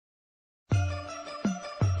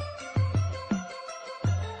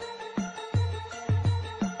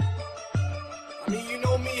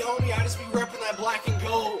me, homie, I just be repping that black and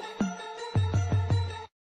gold.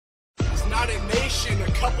 It's not a nation,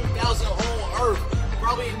 a couple thousand on earth,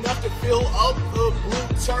 probably enough to fill up the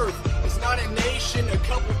blue turf. It's not a nation, a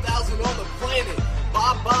couple thousand on the planet.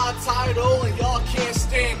 Bye-bye title and y'all can't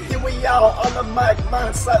stand it. Here we all on the mic,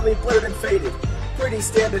 mind slightly blurred and faded. Pretty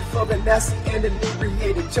standard for the nasty and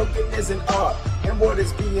inebriated. Choking is an art, and what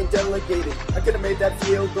is being delegated. I could've made that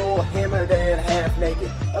field goal hammered and half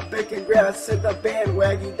naked. A big congrats to the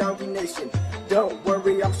bandwagon donkey nation. Don't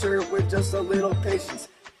worry, I'm sure with just a little patience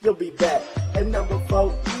you'll be back at number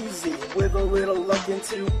 4 easy, with a little luck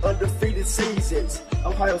into undefeated seasons.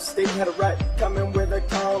 Ohio State had a right coming with a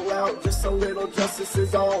call out, just a little justice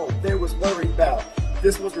is all there was worried about.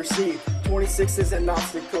 This was received, 26 is an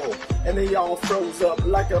obstacle, and they all froze up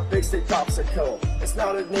like a big stick popsicle. It's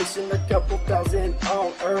not a nation, a couple thousand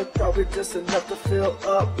on earth, probably just enough to fill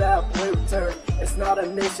up that blue turf. It's not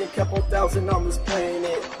a nation, couple thousand on this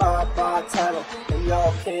planet. Bye-bye title, and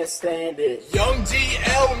y'all can't stand it. Young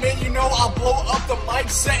DL, man, you know I blow up the mic,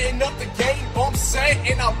 setting up the game, bump set,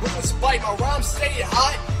 and I bring the spike. My rhymes stay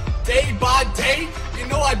hot, day by day. You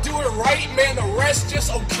know I do it right, man, the rest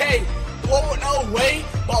just okay. Blowing away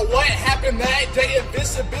by what happened that day.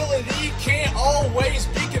 Invisibility can't always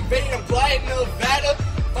be conveyed. I'm glad Nevada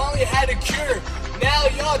finally had a cure. Now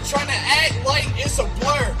y'all trying to act like it's a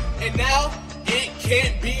blur, and now it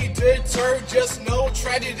can't be deterred. Just know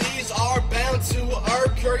tragedies are bound to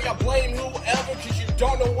occur. Y'all blame whoever cause you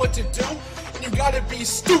don't know what to do, and you gotta be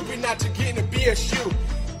stupid not to get in a BSU.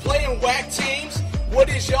 Playing whack teams, what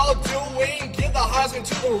is y'all doing? Give the Heisman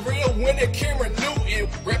to the real winner, Cameron Newton.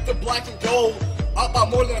 Rep the black and gold, up by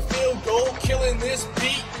more than a field goal. Killing this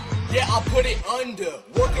beat, yeah, I'll put it under.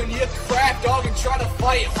 Work on your craft, dog, and try to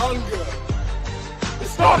fight hunger.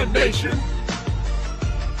 It's not a nation.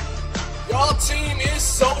 Y'all team is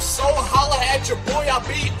so, holla at your boy, I'll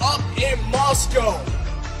be up in Moscow.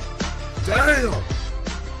 Damn.